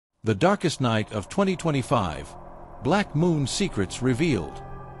The darkest night of 2025. Black moon secrets revealed.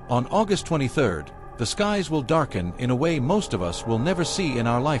 On August 23rd, the skies will darken in a way most of us will never see in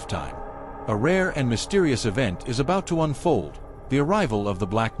our lifetime. A rare and mysterious event is about to unfold, the arrival of the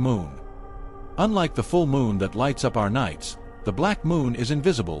black moon. Unlike the full moon that lights up our nights, the black moon is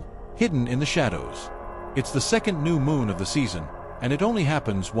invisible, hidden in the shadows. It's the second new moon of the season, and it only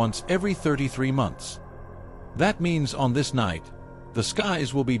happens once every 33 months. That means on this night, the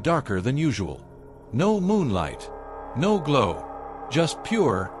skies will be darker than usual. No moonlight, no glow, just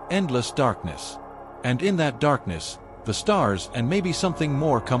pure, endless darkness. And in that darkness, the stars and maybe something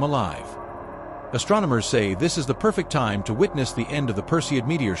more come alive. Astronomers say this is the perfect time to witness the end of the Perseid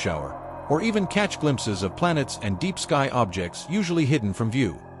meteor shower, or even catch glimpses of planets and deep sky objects usually hidden from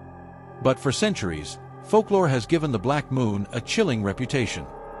view. But for centuries, folklore has given the black moon a chilling reputation.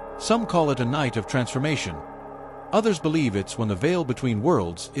 Some call it a night of transformation. Others believe it's when the veil between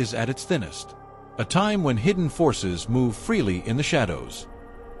worlds is at its thinnest, a time when hidden forces move freely in the shadows.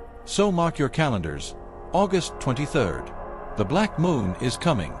 So mark your calendars, August 23rd. The black moon is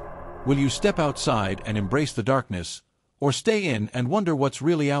coming. Will you step outside and embrace the darkness, or stay in and wonder what's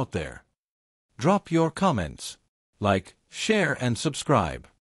really out there? Drop your comments. Like, share and subscribe.